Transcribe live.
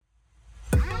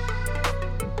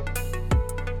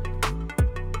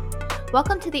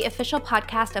Welcome to the official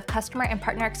podcast of Customer and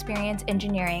Partner Experience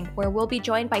Engineering, where we'll be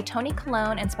joined by Tony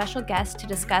Colon and special guests to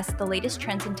discuss the latest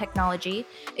trends in technology,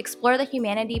 explore the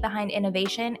humanity behind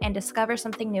innovation, and discover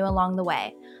something new along the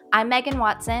way. I'm Megan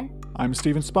Watson. I'm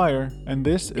Steven Spire, and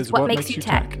this is What Makes You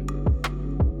Tech.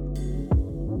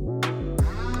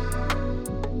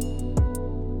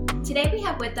 Today we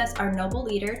have with us our noble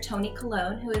leader, Tony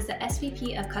Colon, who is the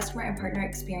SVP of Customer and Partner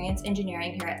Experience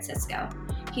Engineering here at Cisco.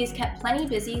 He has kept plenty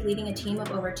busy leading a team of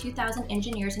over 2,000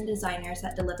 engineers and designers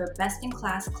that deliver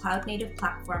best-in-class cloud-native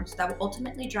platforms that will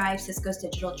ultimately drive Cisco's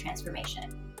digital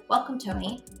transformation. Welcome,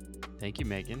 Tony. Thank you,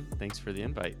 Megan. Thanks for the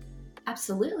invite.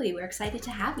 Absolutely. We're excited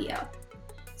to have you.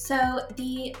 So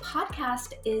the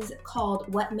podcast is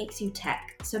called What Makes You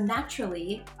Tech. So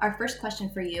naturally, our first question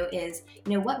for you is,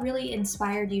 what really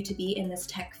inspired you to be in this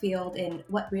tech field and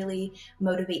what really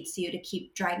motivates you to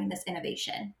keep driving this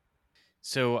innovation?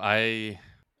 So I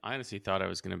honestly thought I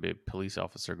was going to be a police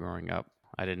officer growing up.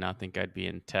 I did not think I'd be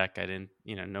in tech. I didn't,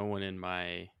 no one in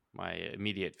my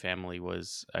immediate family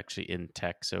was actually in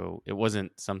tech. So it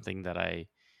wasn't something that I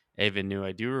even knew.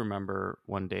 I do remember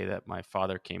one day that my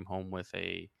father came home with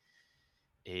a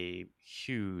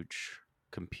huge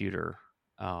computer,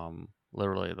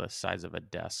 literally the size of a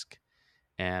desk.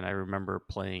 And I remember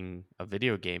playing a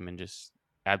video game and just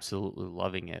absolutely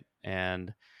loving it.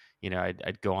 And,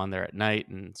 I'd go on there at night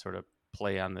and sort of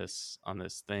play on this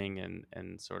thing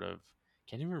and sort of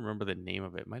can't even remember the name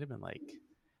of it. It might have been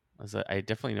I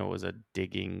definitely know it was a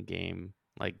digging game,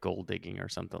 like gold digging or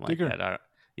something like that.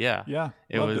 Yeah.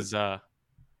 It was yeah,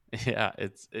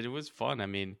 it was fun. I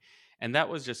mean, and that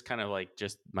was just kind of like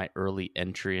just my early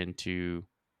entry into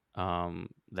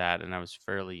that, and I was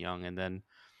fairly young. And then,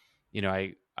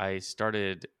 I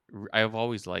started. I've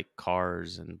always liked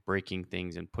cars and breaking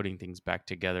things and putting things back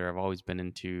together. I've always been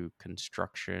into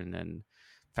construction and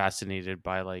fascinated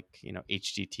by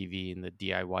HGTV and the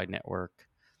DIY network.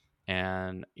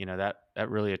 And that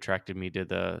really attracted me to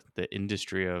the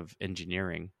industry of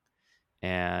engineering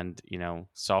and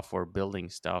software building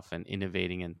stuff and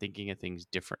innovating and thinking of things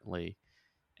differently.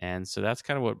 And so that's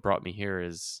kind of what brought me here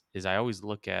is I always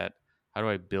look at how do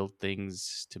I build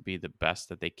things to be the best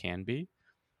that they can be.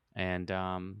 And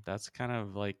that's kind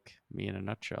of like me in a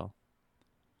nutshell.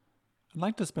 I'd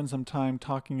like to spend some time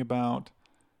talking about,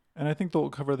 and I think they'll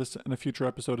cover this in a future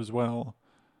episode as well,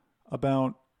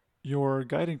 about your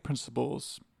guiding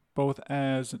principles, both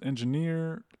as an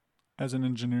engineer, as an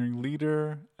engineering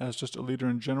leader, as just a leader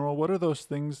in general. What are those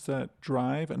things that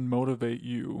drive and motivate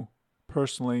you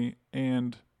personally,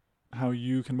 and how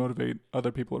you can motivate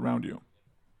other people around you?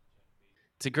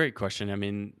 It's a great question. I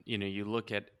mean, you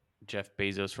look at Jeff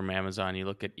Bezos from Amazon, you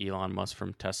look at Elon Musk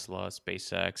from Tesla,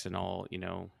 SpaceX, and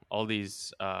all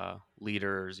these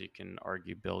leaders. You can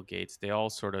argue Bill Gates. They all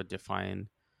sort of define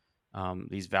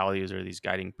these values or these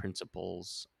guiding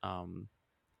principles.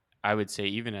 I would say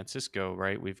even at Cisco,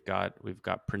 right? We've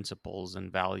got principles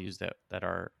and values that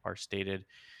are stated.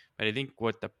 But I think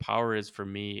what the power is for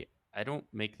me, I don't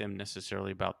make them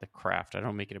necessarily about the craft. I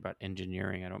don't make it about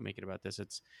engineering. I don't make it about this.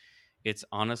 It's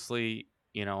honestly,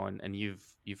 and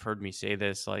you've heard me say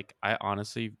this, like I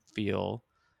honestly feel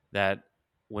that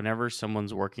whenever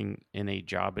someone's working in a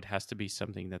job, it has to be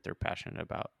something that they're passionate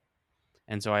about.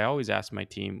 And so I always ask my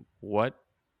team, what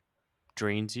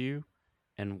drains you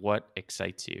and what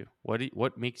excites you?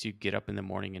 What makes you get up in the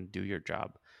morning and do your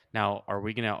job? Now, are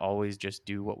we going to always just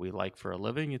do what we like for a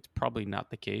living? It's probably not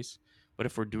the case. But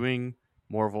if we're doing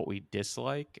more of what we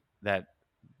dislike that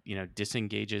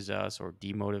disengages us or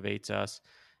demotivates us,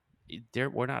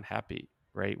 we're not happy,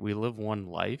 right? We live one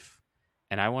life,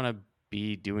 and I want to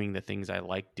be doing the things I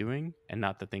like doing and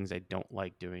not the things I don't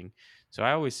like doing. So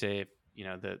I always say,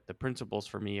 the principles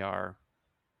for me are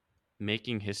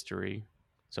making history.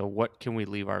 So what can we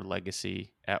leave our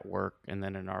legacy at work and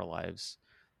then in our lives?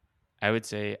 I would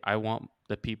say I want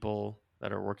the people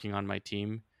that are working on my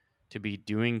team to be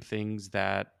doing things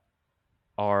that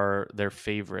are their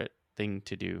favorite thing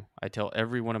to do. I tell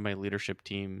every one of my leadership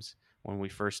teams when we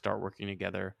first start working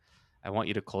together, I want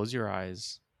you to close your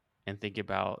eyes and think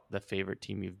about the favorite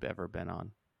team you've ever been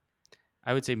on.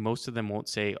 I would say most of them won't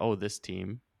say, "Oh, this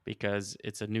team," because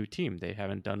it's a new team. They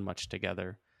haven't done much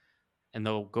together. And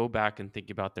they'll go back and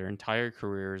think about their entire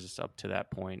careers up to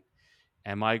that point.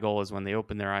 And my goal is when they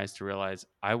open their eyes to realize,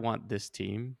 I want this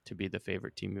team to be the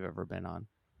favorite team you've ever been on.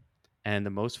 And the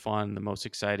most fun, the most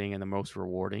exciting, and the most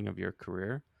rewarding of your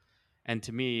career. And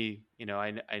to me,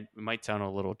 I might sound a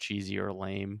little cheesy or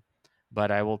lame,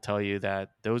 but I will tell you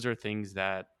that those are things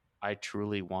that I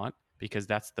truly want because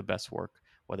that's the best work,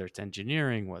 whether it's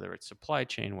engineering, whether it's supply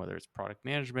chain, whether it's product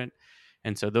management.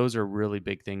 And so those are really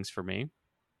big things for me.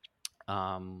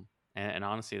 And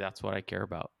honestly, that's what I care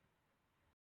about.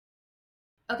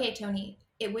 Okay, Tony,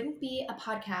 it wouldn't be a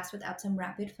podcast without some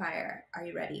rapid fire. Are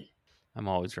you ready? I'm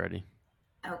always ready.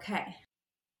 Okay.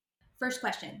 First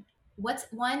question. What's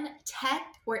one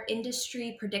tech or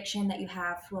industry prediction that you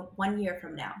have for 1 year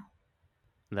from now?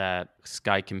 That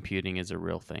sky computing is a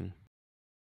real thing.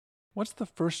 What's the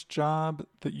first job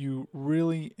that you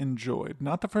really enjoyed?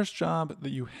 Not the first job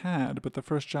that you had, but the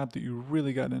first job that you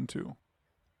really got into.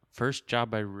 First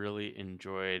job I really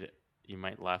enjoyed, you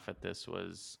might laugh at this,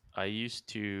 was I used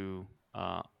to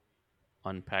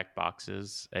unpack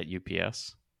boxes at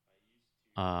UPS.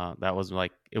 That was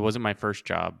like, it wasn't my first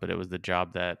job, but it was the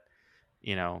job that,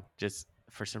 just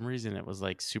for some reason it was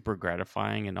like super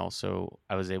gratifying. And also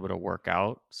I was able to work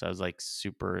out. So I was like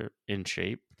super in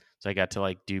shape. So I got to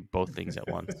like do both things at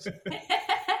once.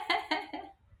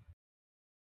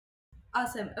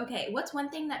 Awesome. Okay. What's one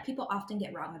thing that people often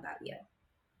get wrong about you?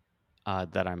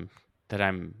 That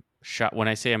I'm shy. When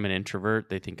I say I'm an introvert,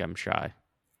 they think I'm shy.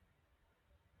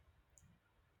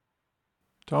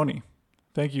 Tony,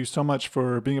 thank you so much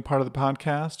for being a part of the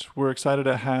podcast. We're excited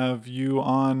to have you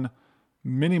on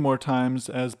many more times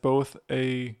as both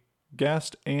a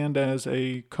guest and as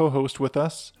a co-host with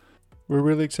us. We're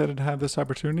really excited to have this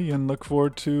opportunity and look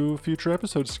forward to future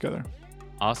episodes together.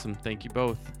 Awesome. Thank you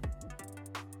both.